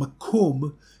 המילה מקום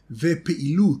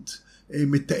ופעילות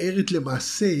מתארת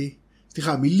למעשה,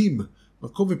 המילים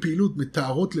מקום ופעילות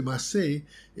מתארות למעשה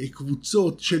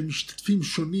קבוצות של משתתפים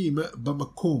שונים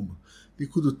במקום.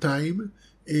 נקודותיים,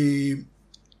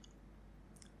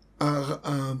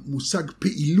 המושג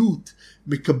פעילות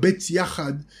מקבץ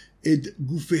יחד את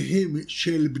גופיהם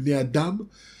של בני אדם,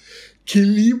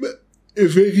 כלים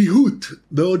וריהוט,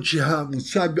 בעוד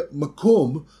שהמושג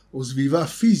מקום או סביבה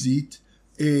פיזית,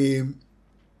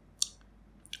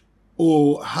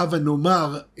 או הווה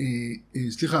נאמר,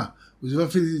 סביבה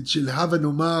פיזית של הווה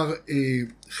נאמר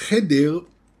חדר,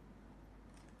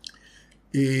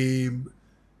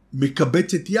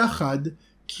 מקבצת יחד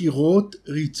קירות,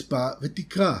 רצפה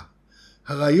ותקרה.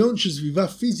 הרעיון של סביבה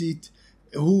פיזית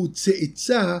הוא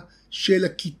צאצא של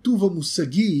הכיתוב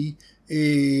המושגי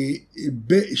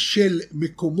של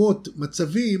מקומות,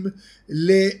 מצבים,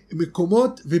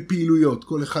 למקומות ופעילויות,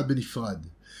 כל אחד בנפרד.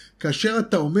 כאשר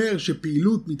אתה אומר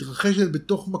שפעילות מתרחשת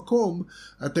בתוך מקום,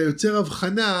 אתה יוצר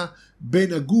הבחנה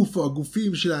בין הגוף או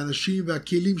הגופים של האנשים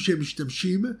והכלים שהם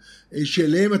משתמשים,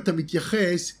 שאליהם אתה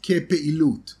מתייחס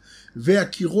כפעילות.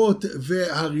 והקירות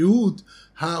והריהוט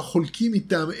החולקים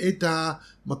איתם את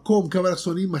המקום, כמה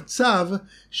אלכסונים, מצב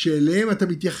שאליהם אתה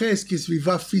מתייחס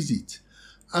כסביבה פיזית.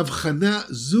 הבחנה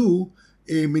זו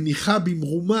מניחה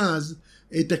במרומז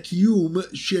את הקיום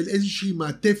של איזושהי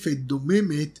מעטפת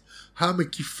דוממת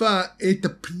המקיפה את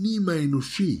הפנים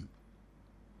האנושי.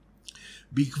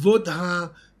 בעקבות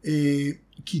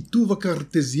הכיתוב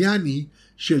הקרטזיאני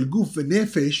של גוף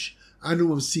ונפש, אנו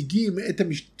ממשיגים את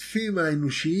המשתתפים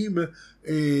האנושיים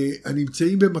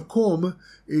הנמצאים במקום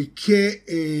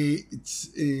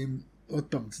עוד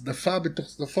פעם, צדפה בתוך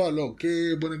צדפה, לא,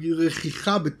 בוא נגיד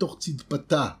רכיחה בתוך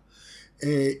צדפתה.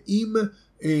 אם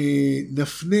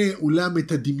נפנה אולם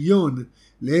את הדמיון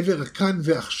לעבר הכאן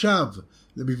ועכשיו,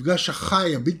 למפגש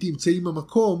החי, הבלתי אמצעי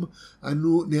במקום,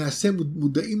 אנו נעשה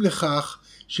מודעים לכך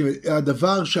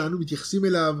שהדבר שאנו מתייחסים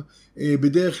אליו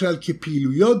בדרך כלל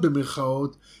כפעילויות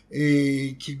במרכאות,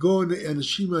 כגון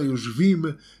אנשים היושבים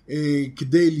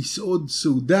כדי לסעוד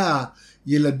סעודה,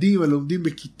 ילדים הלומדים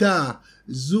בכיתה,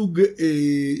 זוג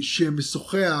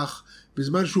שמשוחח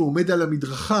בזמן שהוא עומד על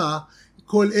המדרכה,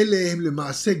 כל אלה הם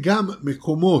למעשה גם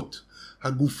מקומות.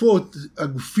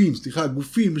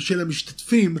 הגופים של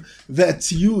המשתתפים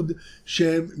והציוד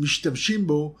שהם משתמשים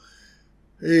בו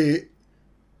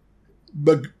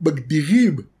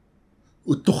מגדירים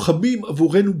או תוחמים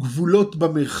עבורנו גבולות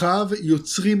במרחב,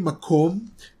 יוצרים מקום,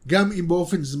 גם אם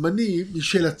באופן זמני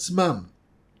משל עצמם.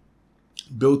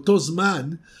 באותו זמן,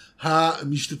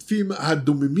 המשתתפים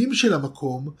הדוממים של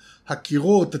המקום,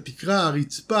 הקירות, התקרה,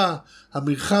 הרצפה,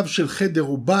 המרחב של חדר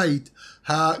או בית,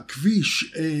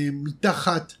 הכביש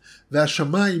מתחת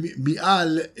והשמיים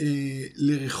מעל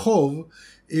לרחוב,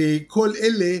 כל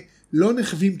אלה לא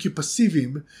נחווים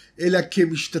כפסיביים, אלא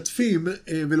כמשתתפים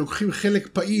ולוקחים חלק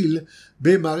פעיל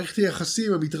במערכת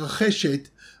היחסים המתרחשת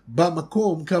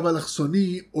במקום קו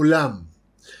אלכסוני עולם.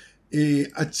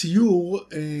 הציור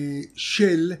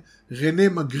של רנה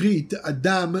מגריט,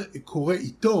 אדם קורא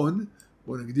עיתון,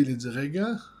 בואו נגדיל את זה רגע.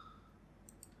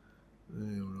 הוא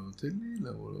לא נותן לי, למה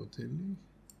הוא לא נותן לי?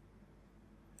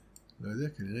 לא יודע,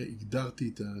 כנראה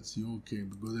הגדרתי את הציור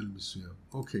בגודל מסוים.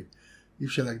 אוקיי, אי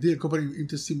אפשר להגדיל. כל פעם, אם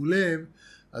תשימו לב,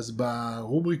 אז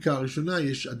ברובריקה הראשונה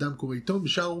יש אדם קורא עיתון,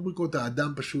 בשאר הרובריקות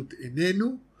האדם פשוט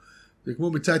איננו, זה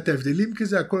כמו מצא את ההבדלים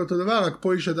כזה, הכל אותו דבר, רק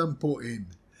פה יש אדם, פה אין.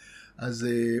 אז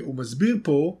הוא מסביר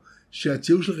פה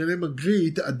שהציור של רנה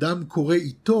מגריט, אדם קורא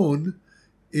עיתון,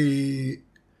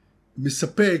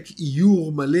 מספק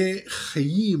איור מלא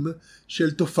חיים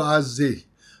של תופעה זה.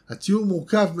 הציור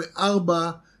מורכב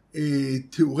מארבע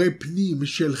תיאורי פנים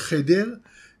של חדר,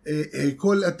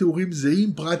 כל התיאורים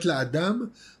זהים פרט לאדם,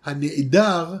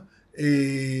 הנעדר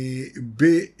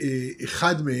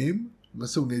באחד מהם,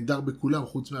 למעשה הוא נעדר בכולם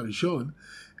חוץ מהראשון,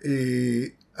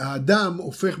 האדם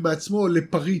הופך בעצמו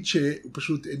לפריט שהוא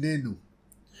פשוט איננו.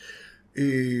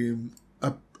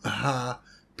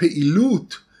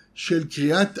 הפעילות של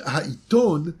קריאת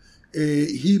העיתון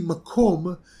היא מקום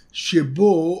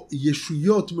שבו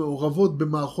ישויות מעורבות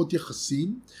במערכות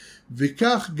יחסים,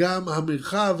 וכך גם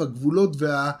המרחב, הגבולות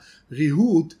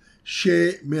והריהוט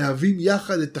שמהווים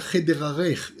יחד את החדר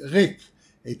הריק,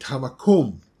 את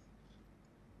המקום.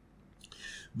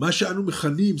 מה שאנו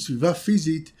מכנים סביבה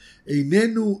פיזית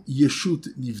איננו ישות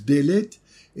נבדלת,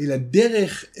 אלא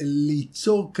דרך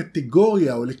ליצור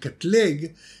קטגוריה או לקטלג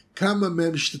כמה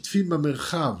מהמשתתפים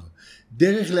במרחב,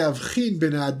 דרך להבחין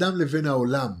בין האדם לבין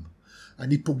העולם.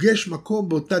 אני פוגש מקום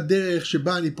באותה דרך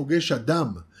שבה אני פוגש אדם,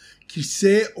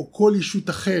 כיסא או כל ישות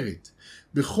אחרת.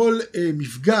 בכל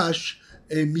מפגש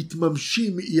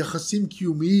מתממשים יחסים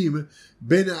קיומיים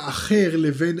בין האחר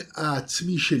לבין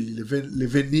העצמי שלי,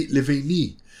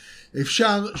 לביני.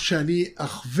 אפשר שאני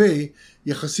אחווה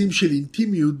יחסים של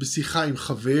אינטימיות בשיחה עם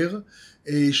חבר,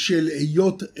 של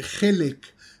היות חלק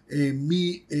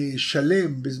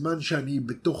משלם בזמן שאני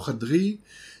בתוך חדרי,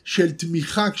 של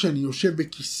תמיכה כשאני יושב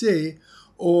בכיסא,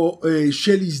 או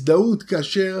של הזדהות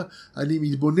כאשר אני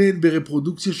מתבונן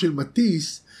ברפרודוקציה של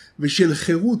מטיס, ושל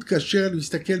חירות כאשר אני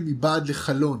מסתכל מבעד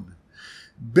לחלון.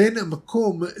 בין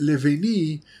המקום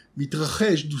לביני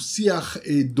מתרחש דו-שיח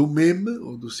דומם,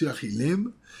 או דו-שיח אילם.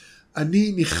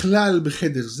 אני נכלל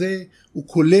בחדר זה, הוא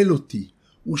כולל אותי,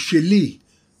 הוא שלי.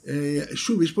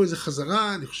 שוב, יש פה איזו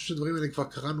חזרה, אני חושב שהדברים האלה כבר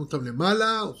קראנו אותם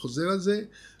למעלה, הוא חוזר על זה,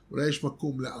 אולי יש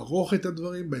מקום לערוך את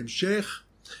הדברים בהמשך.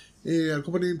 על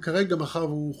כל פנים, כרגע מחר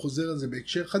הוא חוזר על זה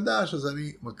בהקשר חדש, אז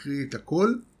אני מקריא את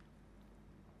הכל.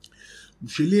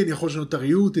 שלי אני יכול לשנות את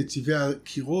הריהוט, את צבעי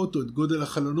הקירות או את גודל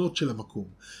החלונות של המקום.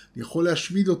 אני יכול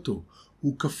להשמיד אותו,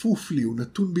 הוא כפוף לי, הוא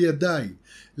נתון בידיי.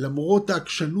 למרות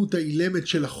העקשנות האילמת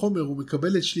של החומר, הוא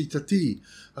מקבל את שליטתי.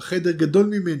 החדר גדול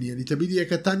ממני, אני תמיד אהיה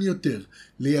קטן יותר.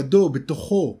 לידו,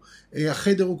 בתוכו.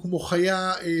 החדר הוא כמו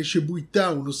חיה שבויתה,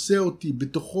 הוא נושא אותי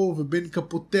בתוכו ובין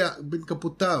כפותיו. בין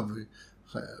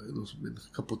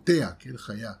כפותיה, כן,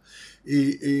 חיה.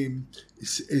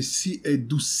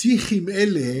 דו-שיחים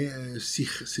אלה,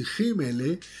 שיחים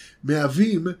אלה,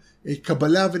 מהווים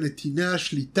קבלה ונתינה,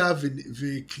 שליטה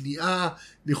וכניעה,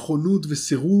 נכונות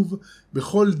וסירוב.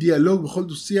 בכל דיאלוג, בכל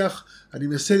דו-שיח, אני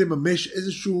מנסה לממש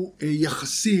איזשהו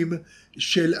יחסים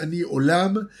של אני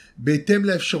עולם, בהתאם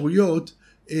לאפשרויות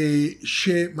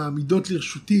שמעמידות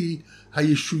לרשותי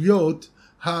הישויות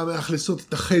המאכלסות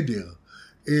את החדר.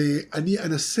 אני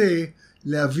אנסה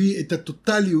להביא את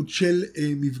הטוטליות של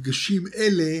מפגשים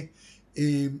אלה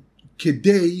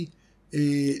כדי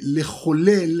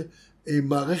לחולל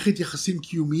מערכת יחסים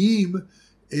קיומיים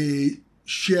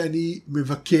שאני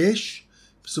מבקש,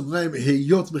 בסוגריים,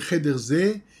 היות בחדר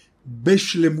זה,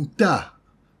 בשלמותה,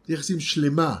 יחסים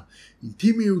שלמה,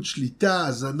 אינטימיות, שליטה,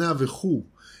 הזנה וכו'.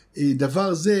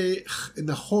 דבר זה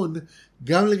נכון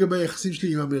גם לגבי היחסים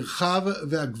שלי עם המרחב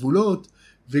והגבולות,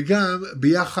 וגם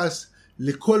ביחס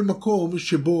לכל מקום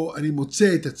שבו אני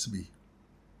מוצא את עצמי.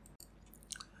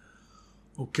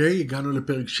 אוקיי, הגענו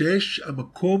לפרק 6,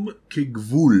 המקום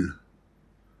כגבול.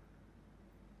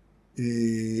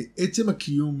 עצם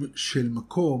הקיום של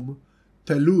מקום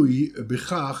תלוי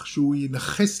בכך שהוא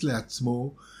ינחס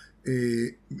לעצמו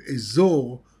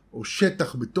אזור או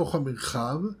שטח בתוך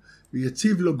המרחב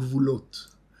ויציב לו גבולות.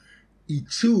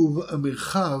 עיצוב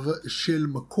המרחב של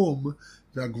מקום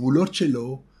והגבולות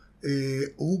שלו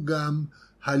הוא גם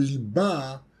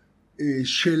הליבה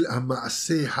של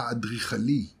המעשה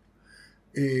האדריכלי.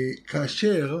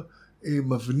 כאשר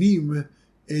מבנים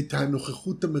את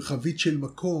הנוכחות המרחבית של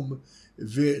מקום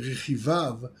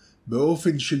ורכיביו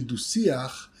באופן של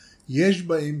דו-שיח, יש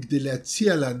בהם כדי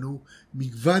להציע לנו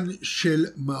מגוון של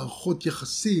מערכות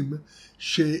יחסים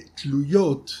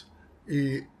שתלויות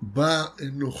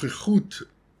בנוכחות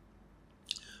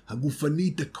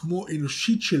הגופנית הכמו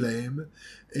אנושית שלהם,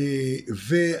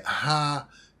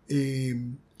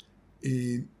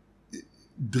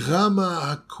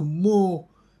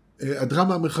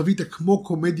 הדרמה המרחבית הכמו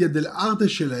קומדיה דל ארטה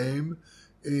שלהם,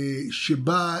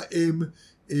 שבה הם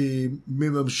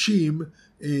מממשים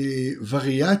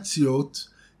וריאציות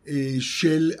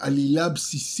של עלילה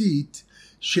בסיסית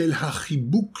של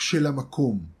החיבוק של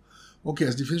המקום. אוקיי,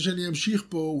 אז לפני שאני אמשיך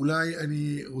פה, אולי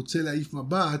אני רוצה להעיף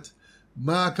מבט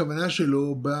מה הכוונה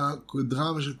שלו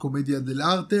בדרמה של קומדיה דל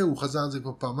ארטה. הוא חזר על זה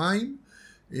כבר פעמיים,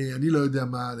 אני לא יודע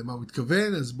למה הוא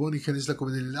מתכוון, אז בואו ניכנס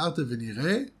לקומדיה דל ארטה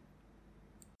ונראה.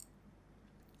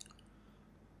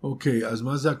 אוקיי, אז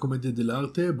מה זה הקומדיה דל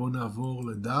ארטה? בואו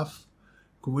נעבור לדף.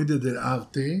 קומדיה דל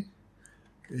ארטה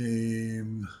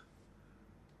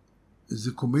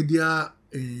זה קומדיה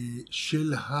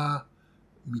של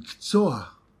המקצוע,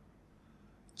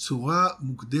 צורה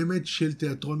מוקדמת של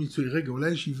תיאטרון מקצועי. רגע,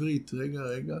 אולי יש עברית,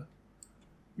 רגע.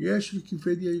 יש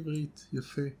ויקיפדיה עברית,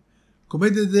 יפה.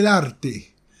 קומדיה דל'ארטה.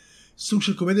 סוג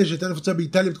של קומדיה שהייתה נפוצה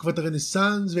באיטליה בתקופת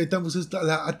הרנסאנס, והייתה מבוססת על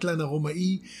האטלן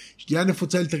הרומאי, שתהיה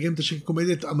נפוצה לתרגם את השם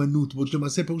קומדיית אמנות, בעוד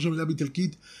שלמעשה פירוש המילה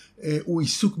באיטלקית הוא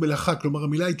עיסוק מלאכה, כלומר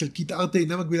המילה האיטלקית ארטה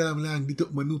אינה מקבילה למילה האנגלית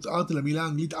אומנות ארט, אלא המילה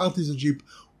האנגלית ארטיזנשיפ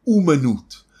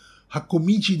אומנות.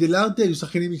 הקומיצ'י דל'ארטה היו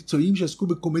שחקנים מקצועיים שעסקו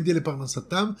בקומדיה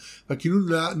לפרנסתם,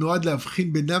 והכינוי נועד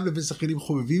להבחין בינם לבין שחקנים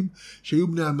חובבים שהיו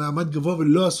בני מעמד גבוה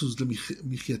ולא עשו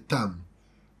למחייתם.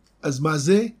 אז מה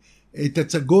זה? את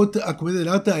הצגות הקומדיה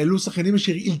דל'ארטה העלו שחקנים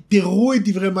אשר אלתרו את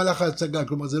דברי מהלך ההצגה,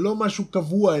 כלומר זה לא משהו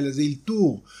קבוע אלא זה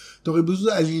אלתור, תוך ריבוז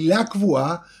עלילה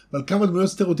קבועה ועל כמה דמויות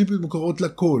סטריאוטיפיות מוכרות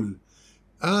לכל.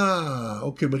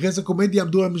 אוקיי, מרכז הקומדיה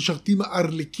עמדו המשרתים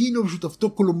ארלקינו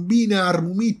ושותפתו קולומבינה,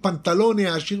 הארמומית,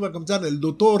 פנטלונה, העשיר והקמצן,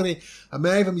 אלדוטורה,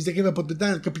 המאהב, המזדקן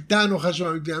והפוטנטן, הקפיטנו, חשב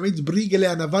המאמץ,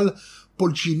 בריגלה, הנבל,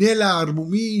 פולצ'ינלה,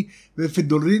 הארמומי,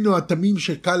 ופדורינו, התמים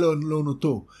שקל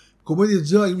לעונותו. קומדיות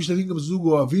זו היו משתתפים גם זוג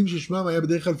אוהבים ששמם היה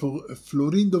בדרך כלל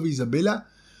פלורינדו ואיזבלה,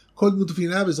 כל דמות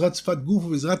אופיינה בעזרת שפת גוף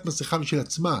ובעזרת מסכה משל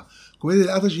עצמה. קומדיה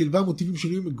דל'ארטה שילבה מוטיבים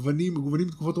שונים מגוונים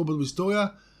בתקופות רבות בהיסטוריה,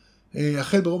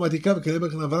 החל ברומא העתיקה וכלה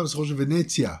בקרנבל המסכות של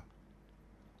ונציה.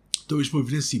 טוב, יש פה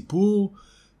מבנה סיפור,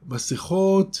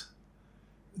 מסכות,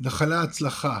 נחלה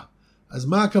הצלחה. אז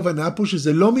מה הכוונה פה?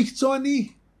 שזה לא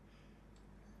מקצועני?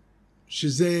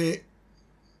 שזה...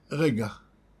 רגע.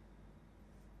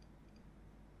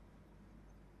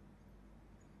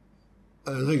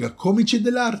 קומיצ'י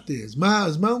דל'ארטה.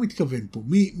 אז מה הוא מתכוון פה?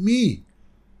 מי?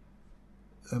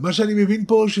 מה שאני מבין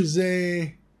פה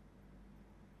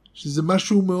שזה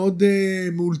משהו מאוד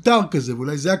מאולתר כזה,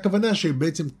 ואולי זה הכוונה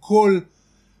שבעצם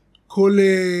כל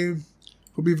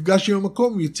מפגש עם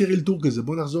המקום יוצר אלתור כזה.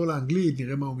 בואו נחזור לאנגלית,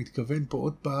 נראה מה הוא מתכוון פה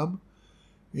עוד פעם.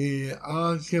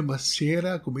 ארקה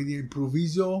מסיירה, קומדיה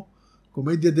אימפרוביזו,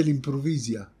 קומדיה דל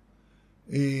אימפרוביזיה.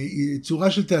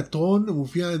 צורה של תיאטרון,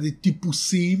 מופיע על ידי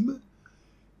טיפוסים,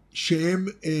 שהם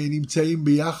נמצאים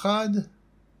ביחד.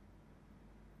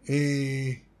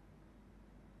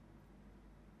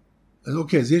 אז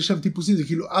אוקיי, אז יש שם טיפוסים, זה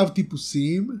כאילו אב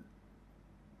טיפוסים,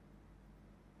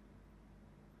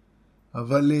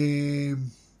 אבל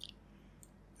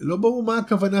לא ברור מה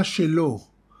הכוונה שלו.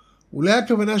 אולי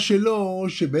הכוונה שלו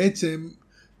שבעצם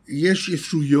יש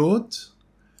ישויות,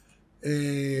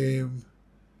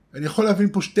 אני יכול להבין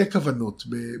פה שתי כוונות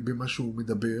במה שהוא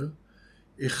מדבר.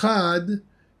 אחד,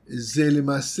 זה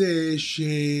למעשה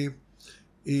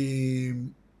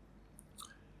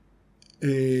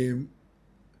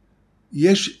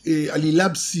יש עלילה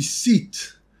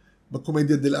בסיסית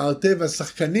בקומדיה דל'ארטה,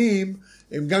 והשחקנים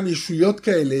הם גם ישויות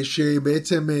כאלה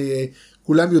שבעצם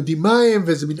כולם יודעים מה הם,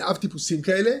 וזה מין אב טיפוסים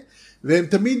כאלה, והם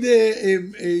תמיד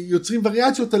יוצרים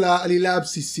וריאציות על העלילה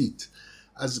הבסיסית.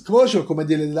 אז כמו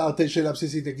שבקומדיה דל'ארטה יש עלילה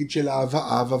בסיסית, נגיד של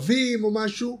האבבים או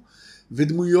משהו,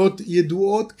 ודמויות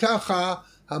ידועות, ככה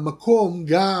המקום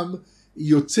גם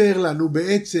יוצר לנו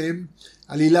בעצם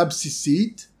עלילה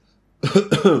בסיסית,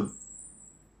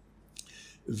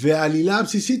 והעלילה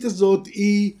הבסיסית הזאת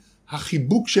היא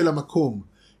החיבוק של המקום,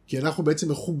 כי אנחנו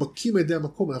בעצם מחובקים על ידי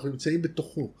המקום, אנחנו נמצאים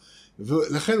בתוכו,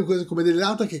 ולכן הוא קורא לזה קומדיה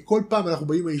דל'ארטה, כי כל פעם אנחנו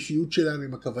באים עם האישיות שלנו,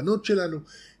 עם הכוונות שלנו,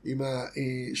 עם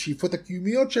השאיפות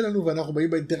הקיומיות שלנו, ואנחנו באים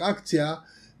באינטראקציה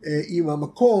עם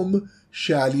המקום,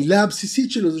 שהעלילה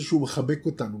הבסיסית שלו זה שהוא מחבק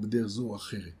אותנו בדרך זו או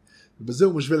אחרת. ובזה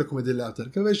הוא משווה לקומדיה דל'ארטה. אני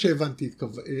מקווה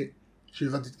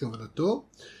שהבנתי את כוונתו.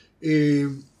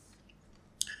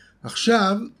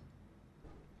 עכשיו,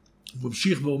 הוא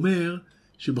ממשיך ואומר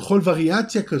שבכל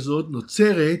וריאציה כזאת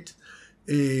נוצרת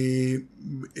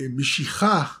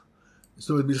משיכה, זאת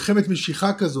אומרת מלחמת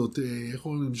משיכה כזאת, איך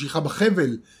אומרים,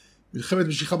 מלחמת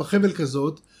משיכה בחבל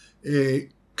כזאת,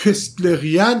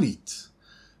 קסטלריאנית.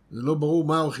 זה לא ברור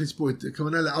מה הוא הכניס פה,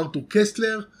 כוונה לארתור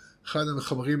קסטלר, אחד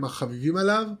המחברים החביבים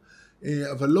עליו,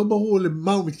 אבל לא ברור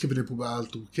למה הוא מתכוון פה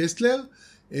בארתור קסטלר.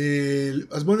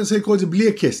 אז בואו ננסה לקרוא את זה בלי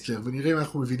הקסטלר, ונראה אם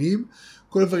אנחנו מבינים.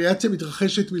 כל הווריאציה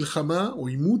מתרחשת מלחמה או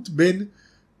עימות בין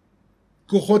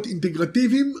כוחות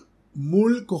אינטגרטיביים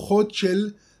מול כוחות של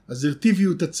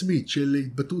אזרטיביות עצמית, של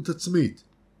התבטאות עצמית.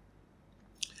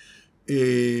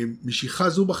 משיכה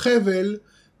זו בחבל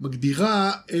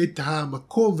מגדירה את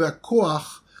המקום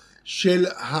והכוח של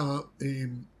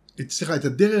את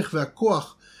הדרך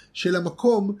והכוח של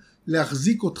המקום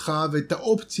להחזיק אותך, ואת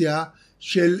האופציה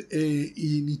של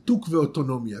ניתוק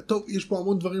ואוטונומיה. טוב, יש פה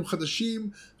המון דברים חדשים,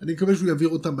 אני מקווה שהוא יעביר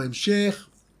אותם בהמשך.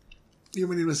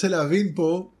 אם אני מנסה להבין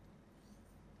פה,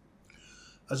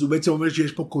 אז הוא בעצם אומר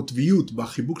שיש פה קוטביות,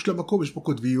 בחיבוק של המקום יש פה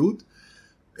קוטביות,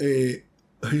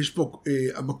 יש פה,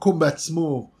 המקום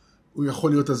בעצמו הוא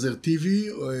יכול להיות אזרטיבי,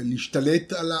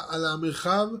 להשתלט על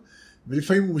המרחב,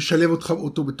 ולפעמים הוא משלב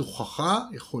אותו בתוכך,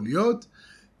 יכול להיות,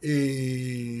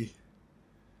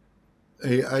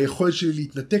 היכולת שלי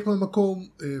להתנתק מהמקום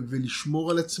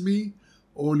ולשמור על עצמי,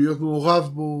 או להיות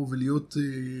מעורב בו ולהיות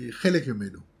חלק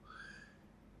ממנו.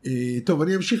 טוב,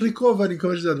 אני אמשיך לקרוא ואני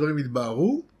מקווה שזה הדברים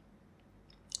יתבהרו.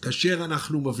 כאשר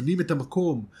אנחנו מבנים את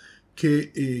המקום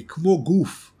כמו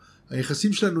גוף,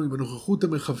 היחסים שלנו עם הנוכחות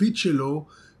המרחבית שלו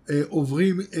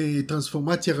עוברים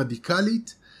טרנספורמציה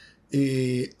רדיקלית.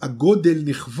 הגודל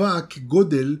נחווה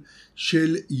כגודל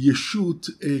של ישות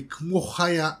כמו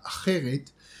חיה אחרת,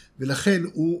 ולכן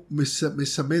הוא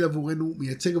מסמל עבורנו,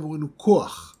 מייצג עבורנו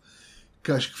כוח.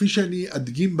 כפי שאני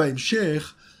אדגים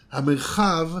בהמשך,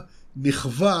 המרחב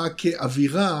נחווה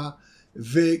כאווירה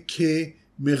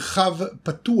וכמרחב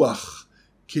פתוח,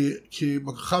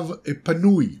 כמרחב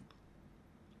פנוי.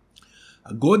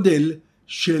 הגודל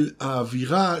של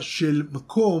האווירה של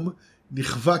מקום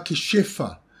נחווה כשפע.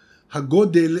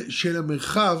 הגודל של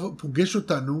המרחב פוגש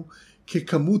אותנו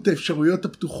ככמות האפשרויות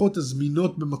הפתוחות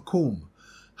הזמינות במקום.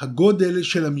 הגודל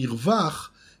של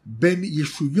המרווח בין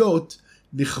ישויות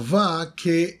נחווה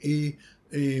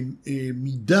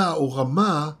כמידה או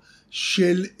רמה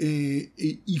של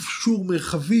אפשור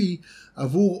מרחבי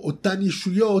עבור אותן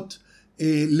ישויות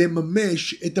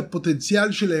לממש את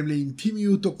הפוטנציאל שלהם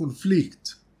לאינטימיות או קונפליקט.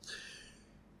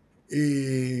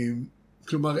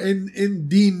 כלומר, אין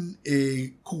דין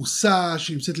קורסה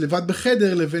שנמצאת לבד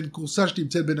בחדר לבין קורסה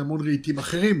שנמצאת בין המון רהיטים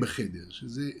אחרים בחדר,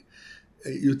 שזה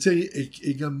יוצר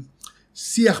גם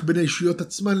שיח בין הישויות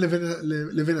עצמן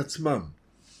לבין עצמם.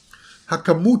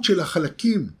 הכמות של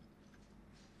החלקים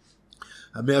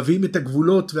המהווים את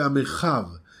הגבולות והמרחב,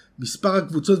 מספר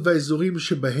הקבוצות והאזורים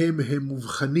שבהם הם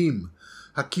מובחנים,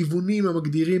 הכיוונים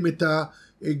המגדירים את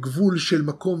הגבול של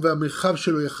מקום והמרחב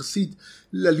שלו יחסית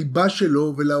לליבה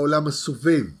שלו ולעולם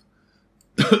הסובב.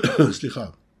 סליחה.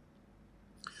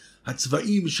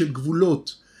 הצבעים של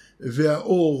גבולות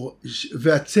והאור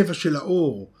והצבע של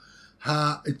האור,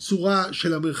 הצורה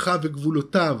של המרחב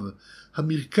וגבולותיו,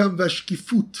 המרקם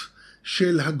והשקיפות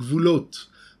של הגבולות,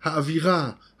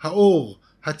 האווירה, האור,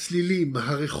 הצלילים,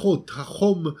 הריחות,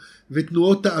 החום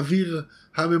ותנועות האוויר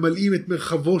הממלאים את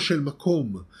מרחבו של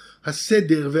מקום,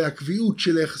 הסדר והקביעות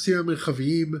של היחסים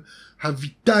המרחביים,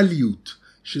 הויטליות,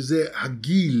 שזה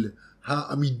הגיל,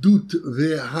 העמידות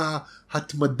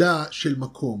וההתמדה של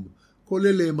מקום. כל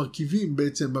אלה הם מרכיבים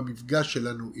בעצם במפגש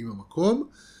שלנו עם המקום.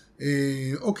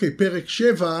 אוקיי, פרק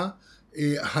 7,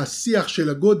 השיח של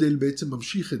הגודל בעצם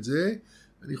ממשיך את זה.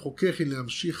 אני חוכך אם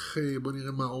להמשיך, בוא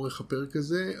נראה מה אורך הפרק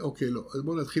הזה. אוקיי, לא, אז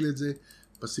בואו נתחיל את זה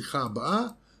בשיחה הבאה.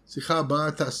 שיחה הבאה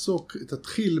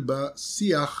תתחיל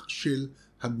בשיח של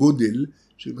הגודל,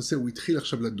 שלמעשה הוא התחיל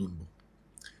עכשיו לדון בו.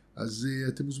 אז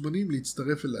אתם מוזמנים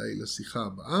להצטרף אליי לשיחה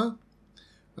הבאה.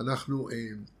 אנחנו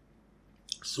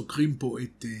סוקרים פה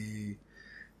את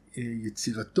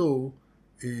יצירתו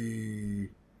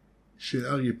של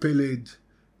אריה פלד,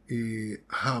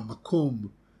 המקום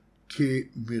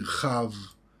כמרחב,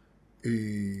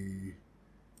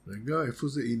 רגע, איפה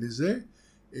זה? הנה זה.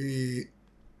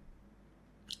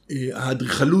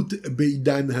 האדריכלות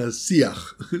בעידן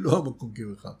השיח, לא המקום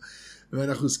כמרחב.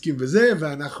 ואנחנו עוסקים בזה,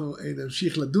 ואנחנו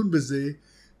נמשיך לדון בזה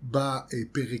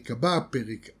בפרק הבא,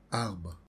 פרק 4.